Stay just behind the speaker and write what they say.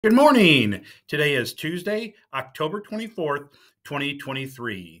Good morning. Today is Tuesday, October 24th,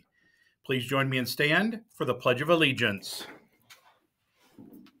 2023. Please join me and stand for the Pledge of Allegiance.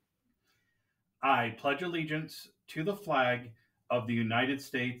 I pledge allegiance to the flag of the United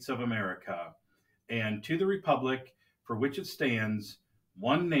States of America and to the republic for which it stands,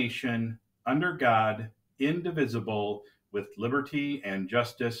 one nation, under God, indivisible, with liberty and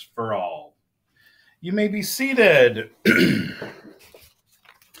justice for all. You may be seated.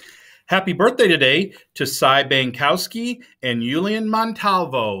 Happy birthday today to Cy Bankowski and Julian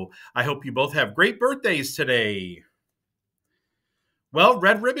Montalvo. I hope you both have great birthdays today. Well,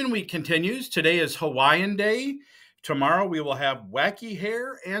 Red Ribbon Week continues. Today is Hawaiian Day. Tomorrow we will have Wacky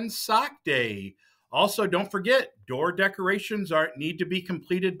Hair and Sock Day. Also, don't forget, door decorations need to be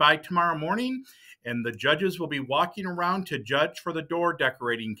completed by tomorrow morning, and the judges will be walking around to judge for the door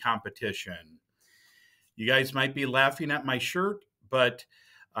decorating competition. You guys might be laughing at my shirt, but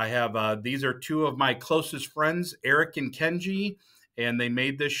I have, these are two of my closest friends, Eric and Kenji, and they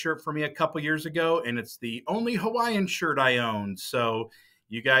made this shirt for me a couple years ago, and it's the only Hawaiian shirt I own. So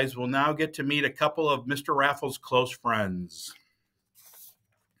you guys will now get to meet a couple of Mr. Raffles' close friends.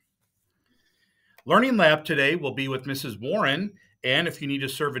 Learning Lab today will be with Mrs. Warren, and if you need to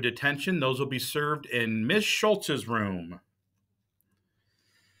serve a detention, those will be served in Ms. Schultz's room.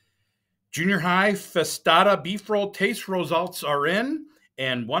 Junior High Festata Beef Roll taste results are in,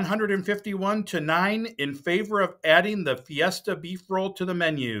 and 151-9 in favor of adding the Fiesta beef roll to the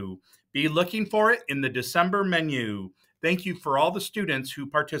menu. Be looking for it in the December menu. Thank you for all the students who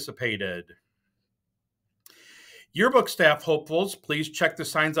participated. Yearbook staff hopefuls, please check the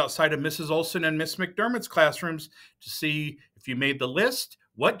signs outside of Mrs. Olson and Miss McDermott's classrooms to see if you made the list,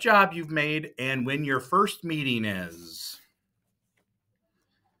 what job you've made, and when your first meeting is.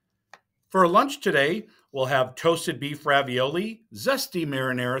 For lunch today, we'll have toasted beef ravioli, zesty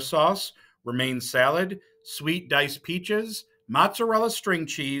marinara sauce, romaine salad, sweet diced peaches, mozzarella string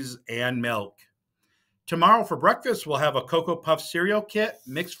cheese, and milk. Tomorrow for breakfast, we'll have a Cocoa Puff cereal kit,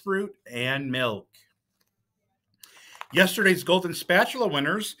 mixed fruit, and milk. Yesterday's Golden Spatula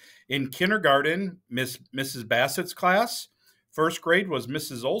winners in kindergarten, Mrs. Bassett's class. First grade was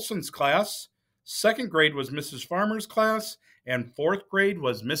Mrs. Olson's class. Second grade was Mrs. Farmer's class. And fourth grade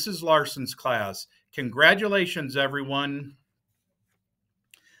was Mrs. Larson's class. Congratulations, everyone.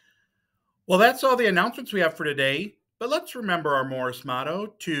 Well, that's all the announcements we have for today, but let's remember our Morris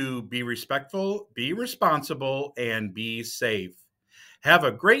motto to be respectful, be responsible, and be safe. Have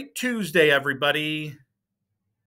a great Tuesday, everybody.